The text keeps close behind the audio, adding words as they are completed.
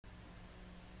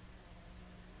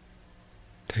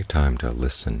Take time to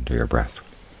listen to your breath.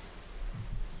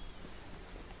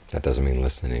 That doesn't mean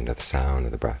listening to the sound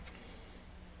of the breath.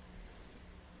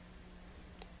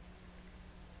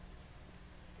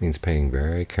 It means paying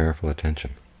very careful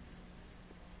attention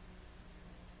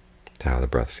to how the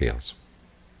breath feels.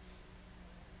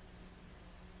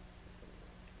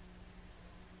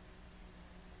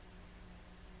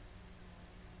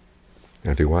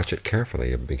 And if you watch it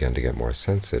carefully, you begin to get more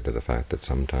sensitive to the fact that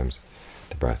sometimes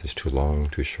the breath is too long,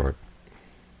 too short.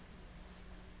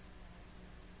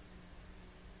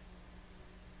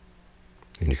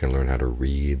 And you can learn how to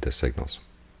read the signals.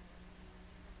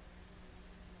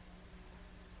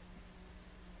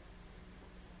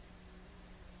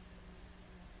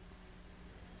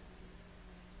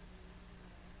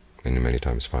 And you many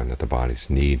times find that the body's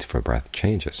need for breath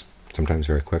changes, sometimes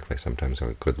very quickly. Sometimes a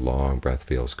good long breath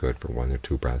feels good for 1 or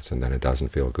 2 breaths, and then it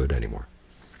doesn't feel good anymore.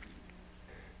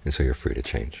 And so you're free to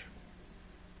change.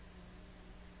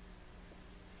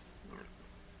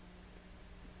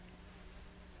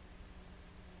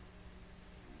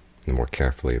 The more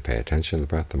carefully you pay attention to the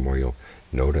breath, the more you'll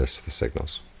notice the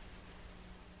signals.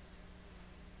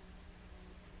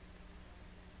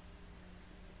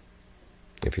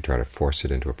 If you try to force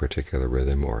it into a particular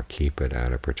rhythm or keep it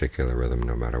at a particular rhythm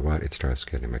no matter what, it starts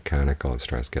getting mechanical, it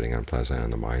starts getting unpleasant,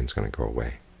 and the mind's going to go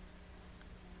away.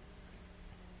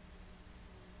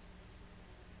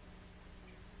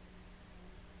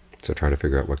 So try to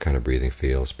figure out what kind of breathing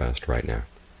feels best right now.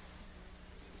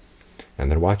 And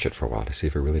then watch it for a while to see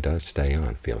if it really does stay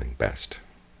on feeling best.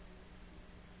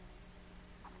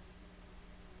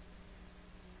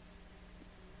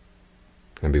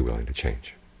 And be willing to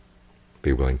change.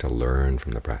 Be willing to learn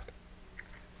from the breath.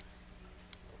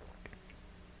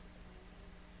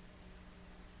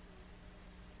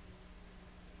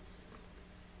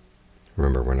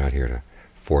 Remember, we're not here to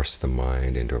force the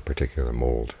mind into a particular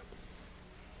mold,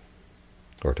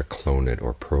 or to clone it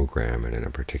or program it in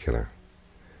a particular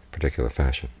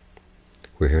fashion.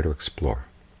 We're here to explore,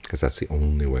 because that's the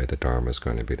only way the Dharma is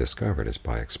going to be discovered, is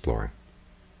by exploring.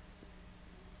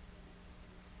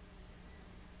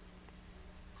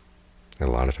 And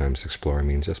a lot of times exploring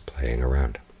means just playing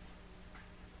around.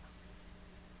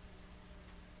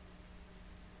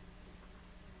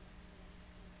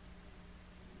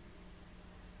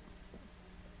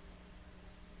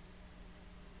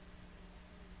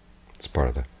 It's part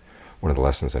of one of the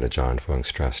lessons that Ajahn Fuang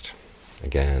stressed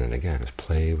again and again, is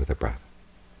play with the breath.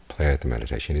 Play at the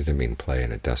meditation. He didn't mean play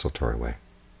in a desultory way.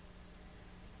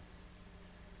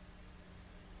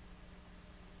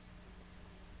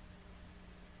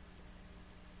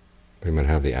 But he might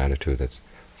have the attitude that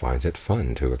finds it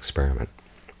fun to experiment,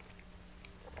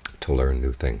 to learn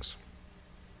new things,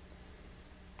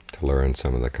 to learn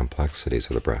some of the complexities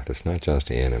of the breath. It's not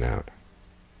just in and out.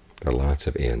 There are lots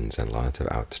of ins and lots of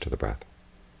outs to the breath.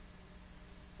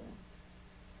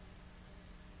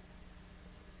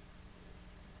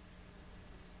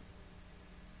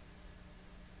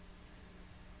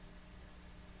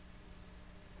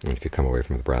 And if you come away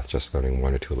from the breath just learning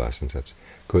 1 or 2 lessons, it's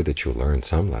good that you learn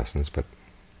some lessons, but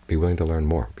be willing to learn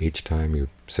more each time you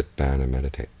sit down and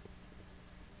meditate.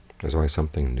 There's always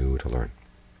something new to learn.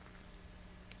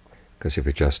 Because if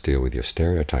you just deal with your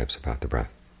stereotypes about the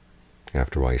breath,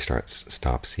 after a while you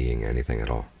stop seeing anything at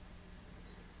all.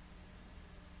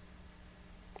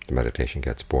 The meditation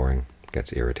gets boring,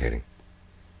 gets irritating.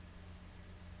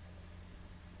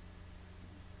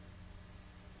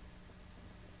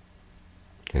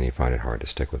 And you find it hard to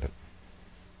stick with it.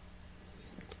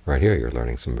 Right here you're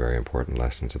learning some very important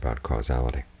lessons about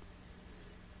causality,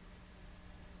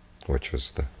 which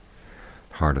was the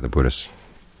heart of the Buddhist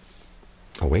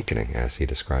awakening, as he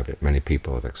described it. Many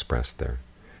people have expressed their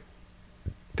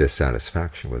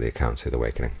dissatisfaction with the accounts of the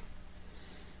awakening.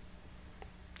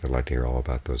 They'd like to hear all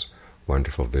about those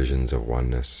wonderful visions of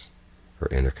oneness or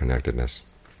interconnectedness.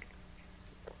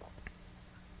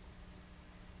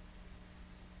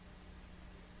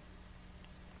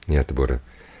 Yet the Buddha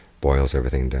boils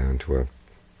everything down to a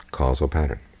causal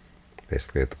pattern.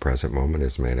 Basically, at the present moment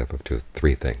is made up of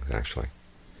 3 things, actually.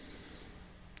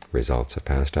 Results of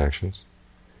past actions,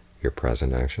 your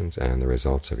present actions, and the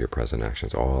results of your present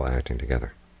actions, all acting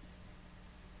together.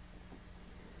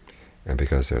 And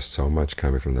because there's so much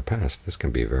coming from the past, this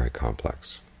can be very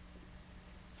complex.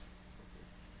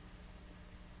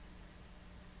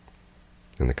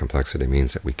 And the complexity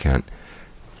means that we can't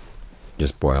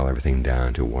just boil everything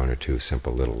down to 1 or 2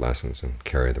 simple little lessons and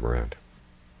carry them around.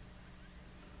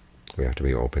 We have to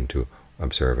be open to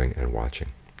observing and watching.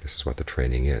 This is what the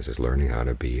training is learning how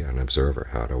to be an observer,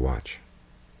 how to watch,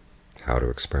 how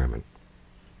to experiment,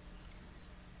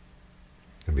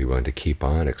 and be willing to keep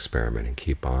on experimenting,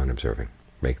 keep on observing.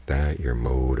 Make that your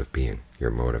mode of being,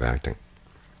 your mode of acting.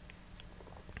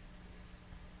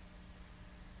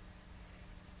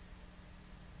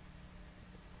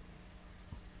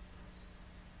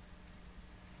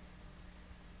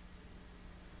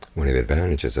 One of the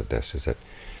advantages of this is that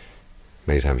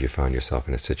many times you find yourself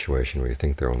in a situation where you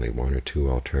think there are only one or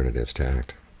two alternatives to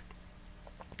act.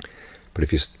 But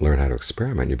if you learn how to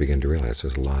experiment, you begin to realize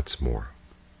there's lots more.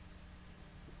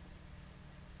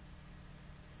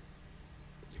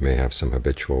 You may have some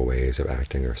habitual ways of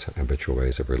acting or some habitual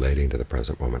ways of relating to the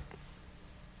present moment.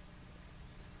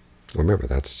 Remember,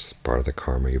 that's part of the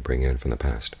karma you bring in from the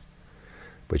past.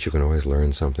 But you can always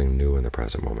learn something new in the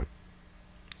present moment.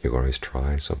 You can always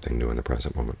try something new in the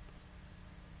present moment.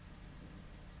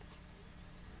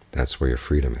 That's where your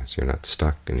freedom is. You're not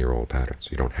stuck in your old patterns.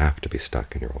 You don't have to be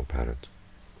stuck in your old patterns.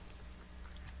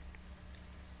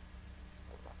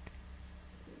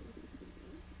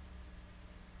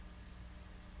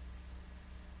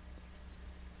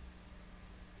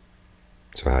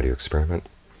 So how do you experiment?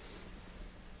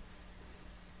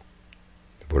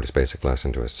 The Buddha's basic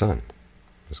lesson to his son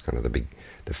was kind of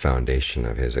the foundation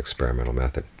of his experimental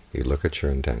method. You look at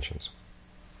your intentions.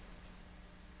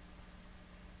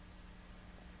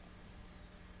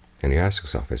 And you ask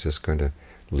yourself, is this going to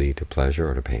lead to pleasure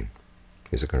or to pain?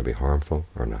 Is it going to be harmful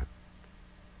or not?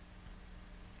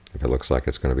 If it looks like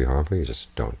it's going to be harmful, you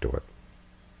just don't do it.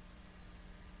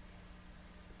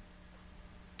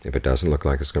 If it doesn't look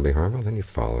like it's going to be harmful, then you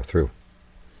follow through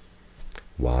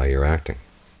while you're acting.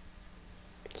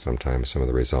 Sometimes some of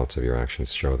the results of your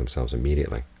actions show themselves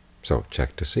immediately. So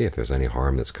check to see if there's any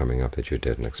harm that's coming up that you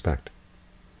didn't expect.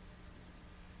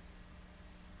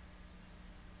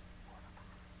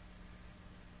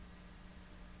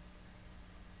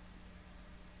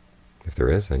 If there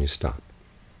is, then you stop.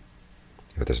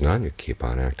 If there's none, you keep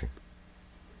on acting.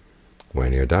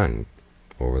 When you're done,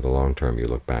 over the long term, you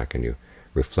look back and you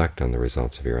reflect on the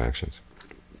results of your actions.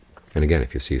 And again,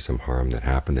 if you see some harm that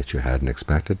happened that you hadn't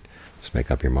expected, just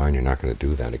make up your mind you're not going to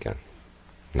do that again.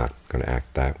 Not going to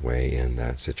act that way in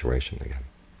that situation again.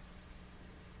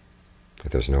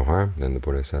 If there's no harm, then the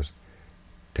Buddha says,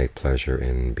 take pleasure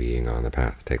in being on the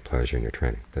path. Take pleasure in your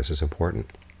training. This is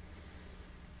important.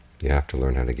 You have to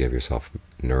learn how to give yourself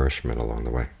nourishment along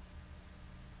the way.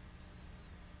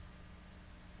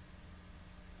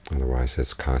 Otherwise,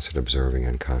 this constant observing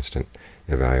and constant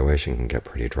evaluation can get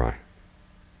pretty dry.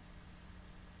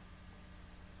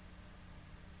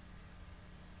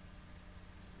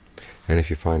 And if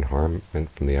you find harm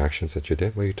from the actions that you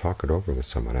did, well, you talk it over with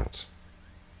someone else.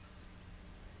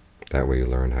 That way you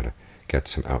learn how to get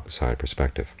some outside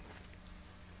perspective.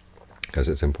 Because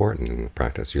it's important in the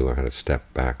practice. You learn how to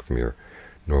step back from your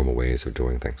normal ways of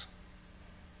doing things.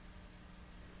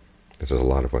 This is a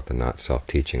lot of what the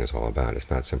not-self-teaching is all about.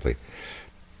 It's not simply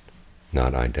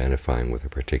not identifying with a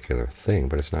particular thing,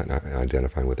 but it's not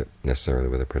identifying with it necessarily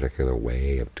with a particular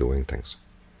way of doing things.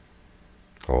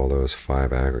 All those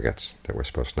 5 aggregates that we're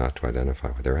supposed not to identify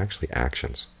with, they're actually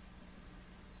actions.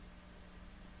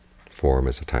 Form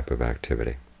is a type of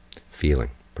activity. Feeling,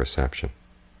 perception,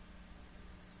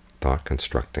 thought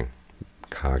constructing,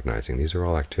 cognizing, these are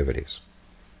all activities.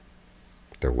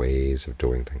 They're ways of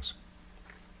doing things.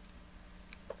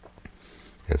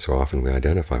 And so often we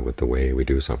identify with the way we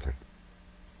do something.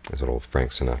 As what old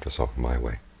Frank Sinatra saw, my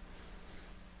way.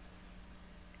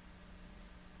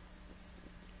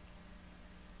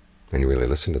 And you really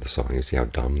listen to the song, you see how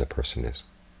dumb the person is.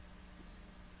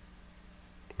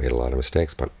 Made a lot of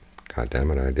mistakes, but God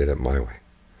damn it, I did it my way.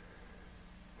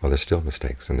 Well, there's still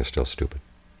mistakes, and they're still stupid.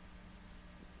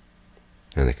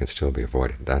 And they can still be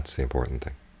avoided. That's the important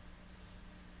thing.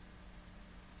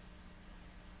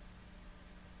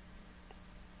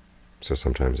 So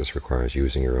sometimes this requires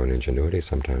using your own ingenuity,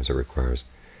 sometimes it requires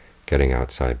getting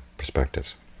outside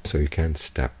perspectives. So you can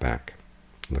step back,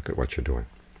 look at what you're doing.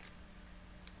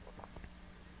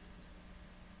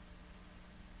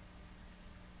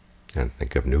 And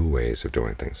think of new ways of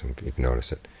doing things. And you can notice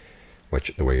that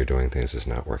the way you're doing things is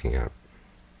not working out.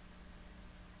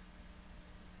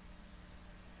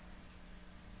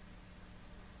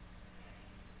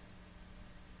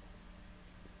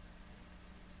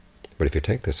 But if you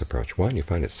take this approach, one, you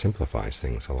find it simplifies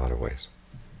things a lot of ways.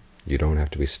 You don't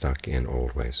have to be stuck in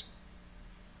old ways.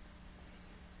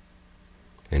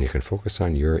 And you can focus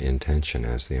on your intention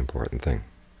as the important thing.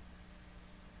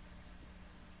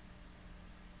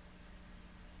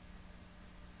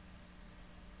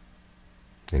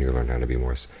 And you learn how to be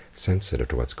more sensitive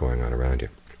to what's going on around you.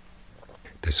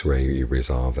 This way you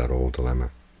resolve that old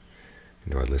dilemma.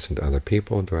 Do I listen to other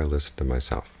people, or do I listen to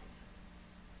myself?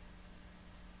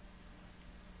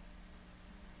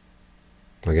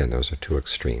 Again, those are two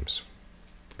extremes.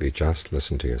 If you just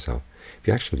listen to yourself, if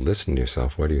you actually listen to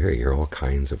yourself, what do you hear? You hear all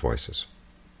kinds of voices.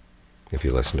 If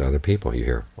you listen to other people, you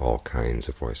hear all kinds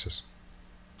of voices,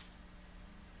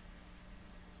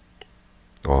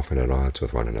 often at odds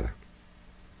with one another.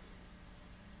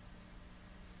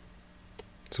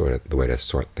 So the way to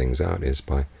sort things out is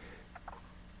by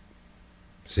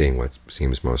seeing what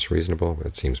seems most reasonable,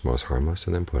 what seems most harmless,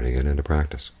 and then putting it into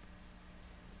practice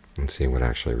and seeing what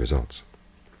actually results.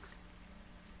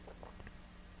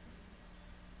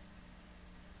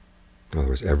 In other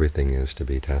words, everything is to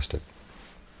be tested.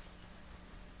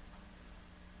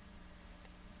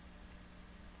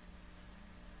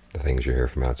 The things you hear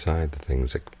from outside, the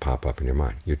things that pop up in your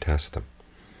mind, you test them.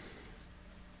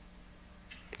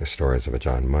 The stories of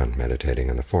Ajahn Mun meditating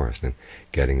in the forest and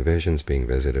getting visions, being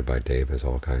visited by devas,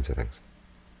 all kinds of things.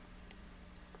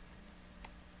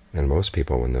 And most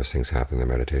people, when those things happen in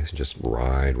their meditation, just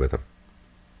ride with them.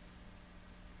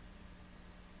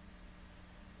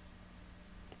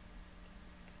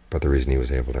 But the reason he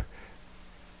was able to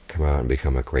come out and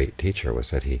become a great teacher was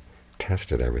that he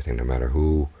tested everything, no matter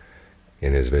who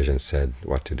in his vision said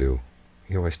what to do.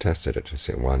 He always tested it.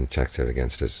 One checked it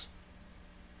against his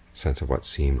sense of what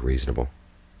seemed reasonable,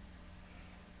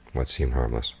 what seemed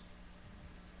harmless,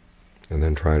 and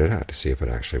then tried it out to see if it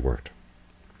actually worked.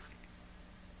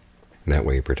 And that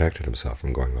way he protected himself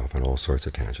from going off on all sorts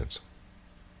of tangents.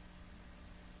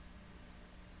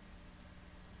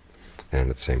 And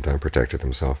at the same time protected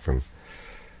himself from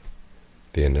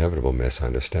the inevitable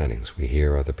misunderstandings. We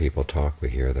hear other people talk, we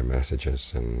hear their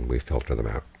messages, and we filter them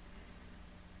out.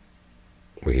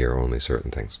 We hear only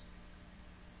certain things.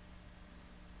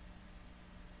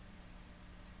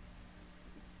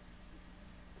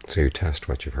 So you test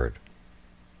what you've heard.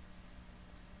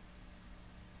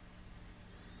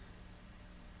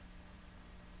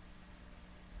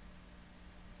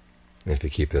 And if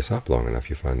you keep this up long enough,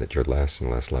 you find that you're less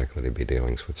and less likely to be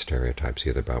dealing with stereotypes,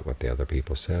 either about what the other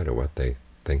people said or what they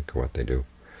think or what they do.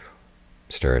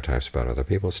 Stereotypes about other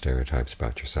people, stereotypes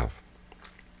about yourself.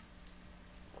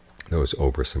 Those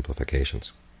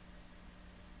oversimplifications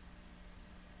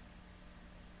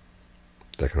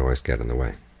that can always get in the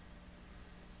way.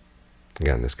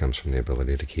 Again, this comes from the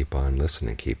ability to keep on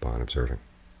listening, keep on observing.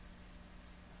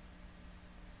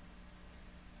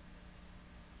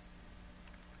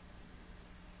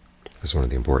 This is one of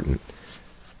the important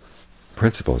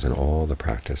principles in all the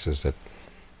practices, that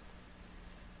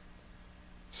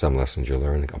some lessons you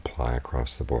learn apply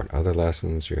across the board. Other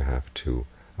lessons you have to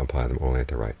apply them only at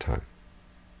the right time.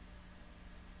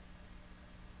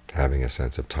 Having a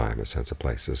sense of time, a sense of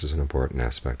place. This is an important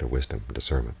aspect of wisdom,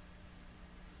 discernment.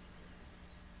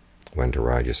 When to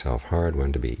ride yourself hard,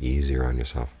 when to be easier on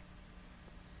yourself.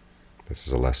 This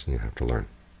is a lesson you have to learn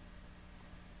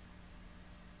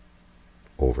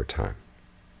over time.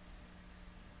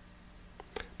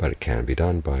 But it can be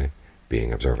done by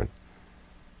being observant,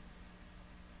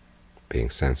 being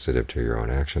sensitive to your own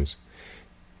actions.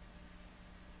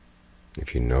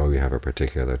 If you know you have a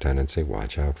particular tendency,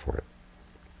 watch out for it.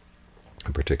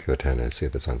 A particular tendency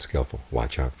that's unskillful,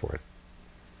 watch out for it.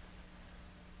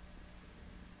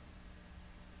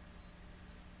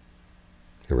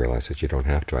 You realize that you don't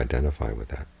have to identify with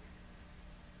that.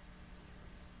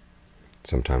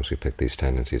 Sometimes we pick these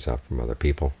tendencies up from other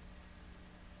people.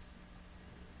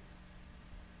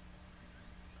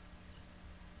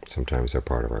 Sometimes they're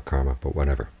part of our karma, but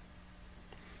whatever.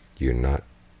 You're not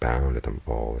bound to them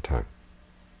all the time.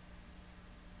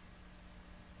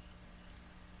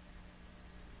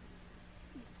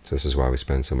 So this is why we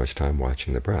spend so much time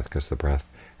watching the breath, because the breath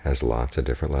has lots of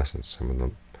different lessons. Some of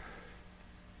them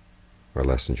are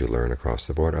lessons you learn across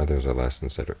the board. Others are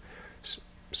lessons that are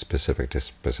specific to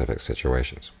specific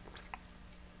situations.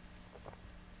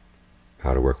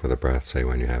 How to work with the breath, say,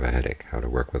 when you have a headache. How to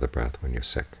work with the breath when you're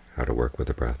sick. How to work with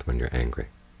the breath when you're angry,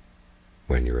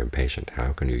 when you're impatient.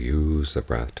 How can you use the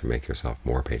breath to make yourself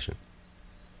more patient?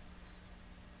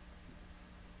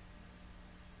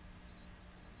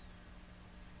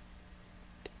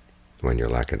 When you're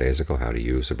lackadaisical, how to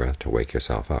use the breath to wake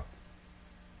yourself up.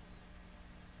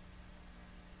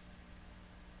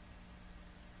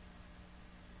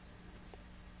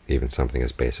 Even something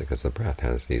as basic as the breath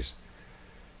has these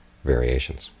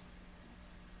variations,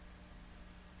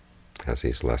 has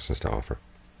these lessons to offer.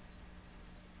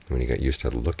 And when you get used to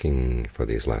looking for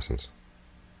these lessons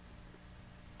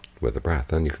with the breath,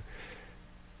 then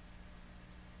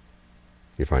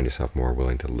you find yourself more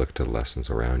willing to look to the lessons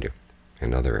around you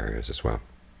in other areas as well.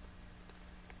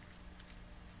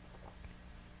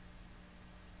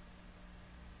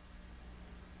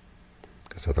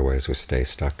 Because otherwise we stay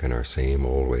stuck in our same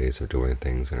old ways of doing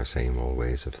things and our same old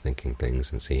ways of thinking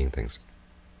things and seeing things.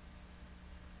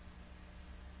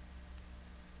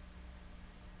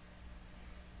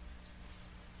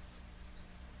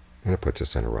 And it puts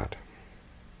us in a rut.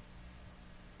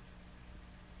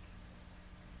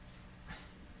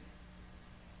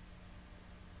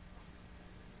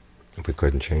 If we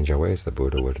couldn't change our ways, the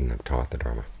Buddha wouldn't have taught the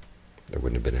Dharma. There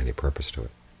wouldn't have been any purpose to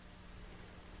it.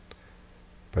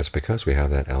 But it's because we have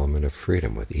that element of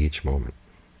freedom with each moment.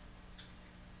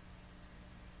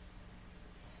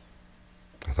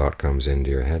 A thought comes into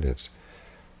your head, it's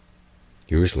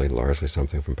usually largely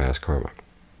something from past karma.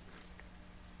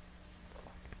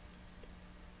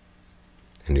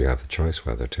 And you have the choice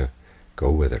whether to go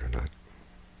with it or not.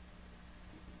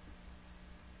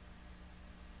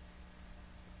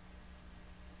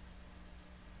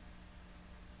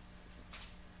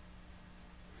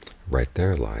 Right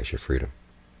there lies your freedom.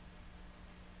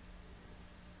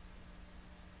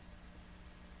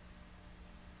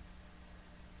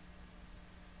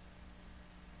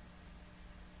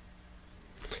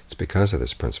 It's because of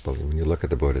this principle. When you look at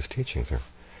the Buddha's teachings, there are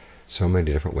so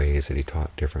many different ways that he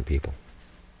taught different people.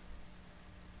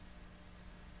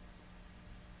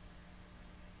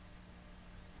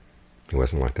 He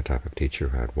wasn't like the type of teacher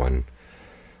who had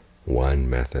one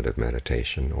method of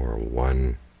meditation or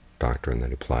one doctrine that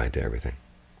he applied to everything.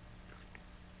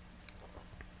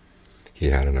 He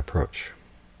had an approach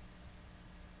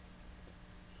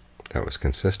that was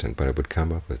consistent, but it would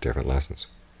come up with different lessons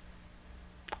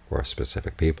for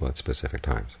specific people at specific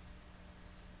times.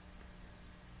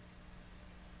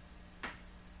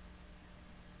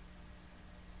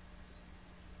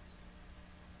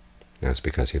 That's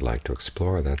because he liked to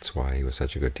explore. That's why he was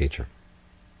such a good teacher.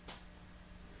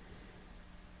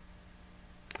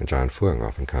 And John Fuang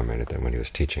often commented that when he was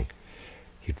teaching,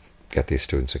 he'd get these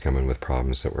students to come in with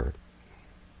problems that were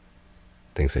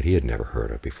things that he had never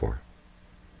heard of before.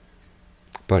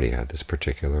 But he had this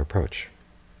particular approach,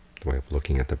 the way of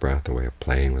looking at the breath, the way of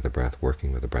playing with the breath,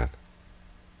 working with the breath.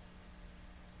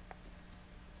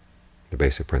 The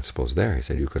basic principles there, he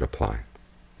said, you could apply.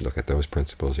 Look at those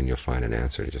principles and you'll find an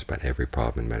answer to just about every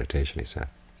problem in meditation, he said.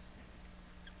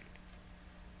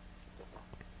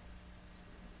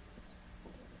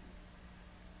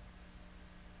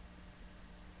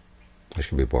 Which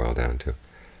can be boiled down to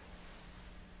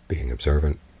being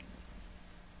observant,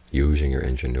 using your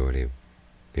ingenuity,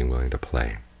 being willing to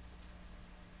play.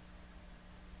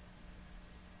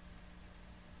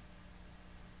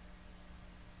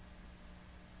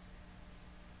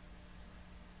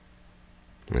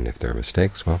 And if there are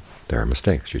mistakes, well, there are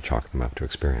mistakes. You chalk them up to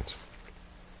experience.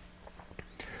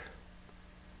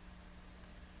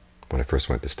 When I first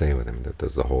went to stay with him,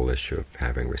 there's the whole issue of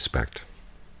having respect.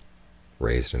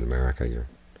 Raised in America, you're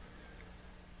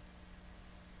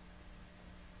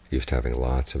used to having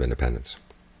lots of independence.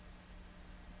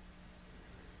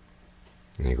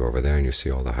 And you go over there and you see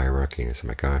all the hierarchy, and you say,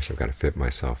 my gosh, I've got to fit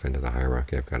myself into the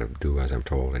hierarchy, I've got to do as I'm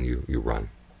told, and you run,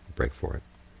 break for it.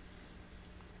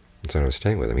 And so when I was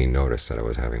staying with him, he noticed that I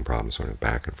was having problems going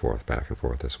back and forth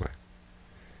this way.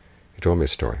 He told me a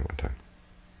story one time.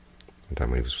 One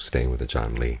time when he was staying with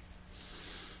Ajahn Lee,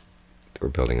 they were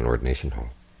building an ordination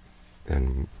hall.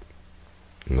 And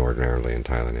ordinarily in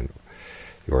Thailand, in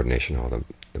the ordination hall,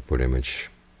 the Buddha image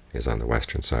is on the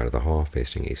western side of the hall,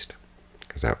 facing east,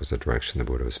 because that was the direction the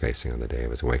Buddha was facing on the day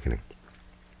of his awakening.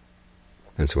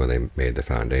 And so when they made the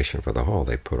foundation for the hall,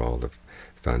 they put all the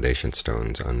foundation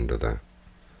stones under the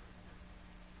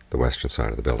western side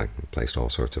of the building and placed all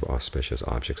sorts of auspicious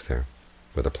objects there,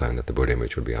 with a plan that the Buddha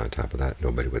image would be on top of that.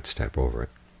 Nobody would step over it.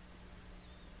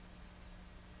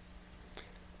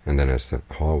 And then as the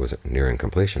hall was nearing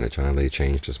completion, Ajahn Lee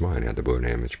changed his mind, had the Buddha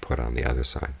image put on the other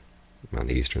side, on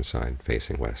the eastern side,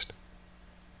 facing west.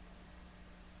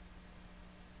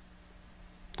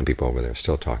 And people over there are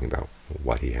still talking about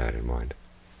what he had in mind.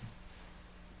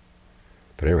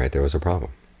 But at any rate, there was a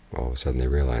problem. All of a sudden they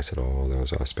realized that all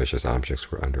those auspicious objects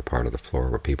were under part of the floor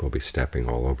where people would be stepping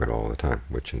all over it all the time,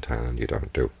 which in Thailand you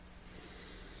don't do.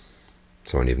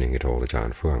 So one evening he told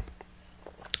Ajahn Fuang,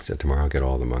 he said, tomorrow get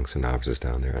all the monks and novices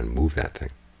down there and move that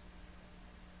thing.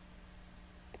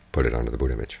 Put it under the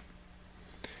Buddha image.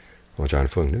 Well, Ajahn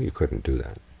Fuang knew you couldn't do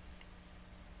that,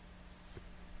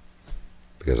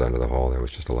 because under the hall there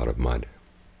was just a lot of mud,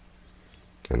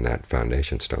 and that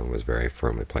foundation stone was very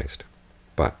firmly placed.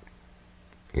 But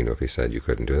if he said you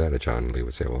couldn't do that, Ajahn Lee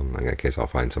would say, well, in that case I'll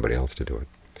find somebody else to do it.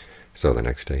 So the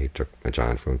next day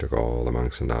Ajahn Fuang took all the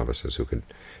monks and novices who could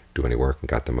do any work and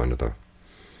got them under the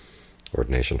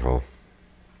ordination hall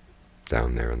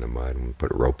down there in the mud, and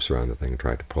put ropes around the thing,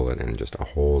 tried to pull it, and just a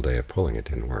whole day of pulling it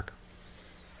didn't work.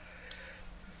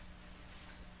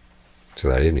 So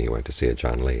that evening he went to see a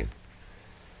John Lee, and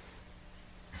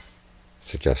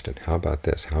suggested, how about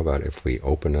this? How about if we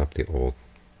open up the old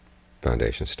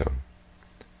foundation stone,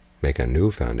 make a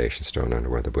new foundation stone under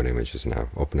where the Buddha image is now,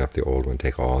 open up the old one,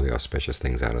 take all the auspicious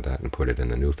things out of that, and put it in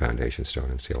the new foundation stone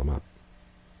and seal them up.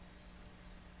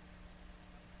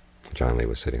 John Lee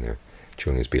was sitting there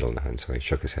chewing his betel nut, so he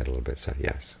shook his head a little bit and said,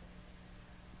 yes.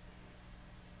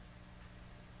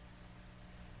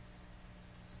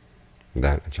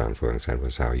 That, John Fuang said,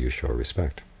 was how you show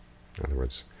respect. In other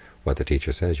words, what the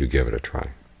teacher says, you give it a try.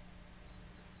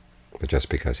 But just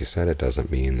because he said it doesn't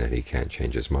mean that he can't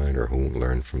change his mind or won't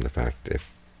learn from the fact if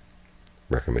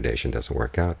recommendation doesn't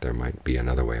work out, there might be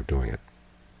another way of doing it.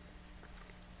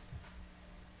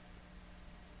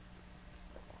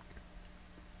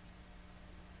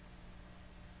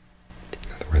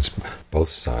 In other words, both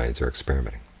sides are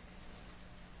experimenting.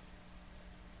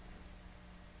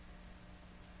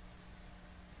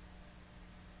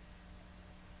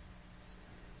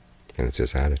 And it's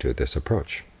this attitude, this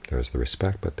approach. There's the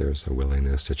respect, but there's the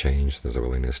willingness to change. There's a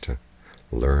willingness to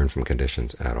learn from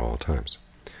conditions at all times.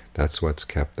 That's what's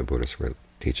kept the Buddhist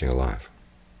teaching alive.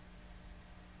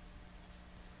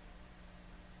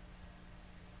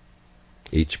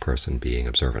 Each person being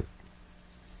observant.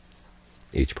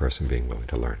 Each person being willing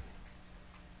to learn.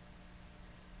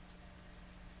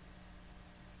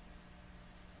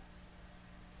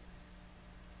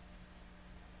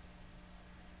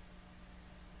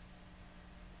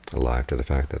 Alive to the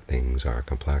fact that things are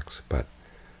complex, but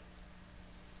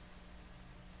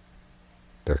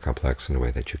they're complex in a way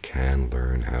that you can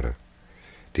learn how to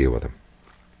deal with them.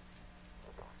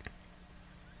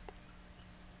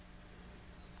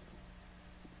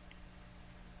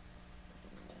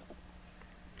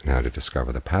 And how to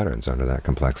discover the patterns under that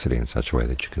complexity in such a way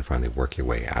that you can finally work your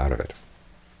way out of it,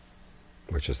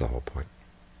 which is the whole point.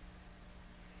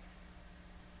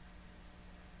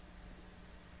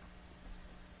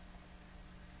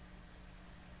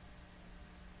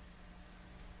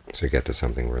 So you get to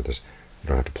something where you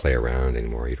don't have to play around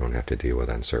anymore. You don't have to deal with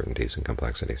uncertainties and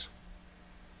complexities.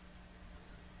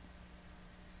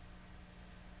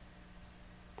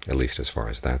 At least as far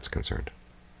as that's concerned.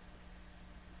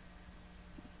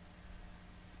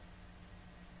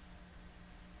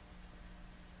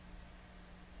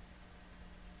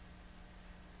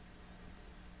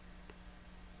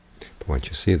 But once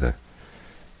you see the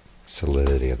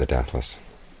solidity of the deathless,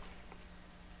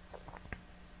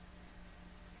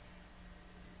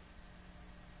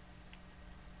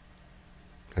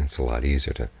 and it's a lot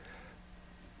easier to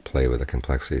play with the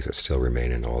complexities that still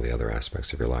remain in all the other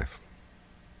aspects of your life.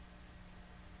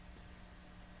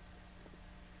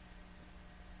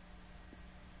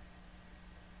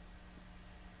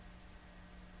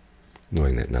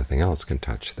 Knowing that nothing else can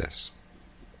touch this.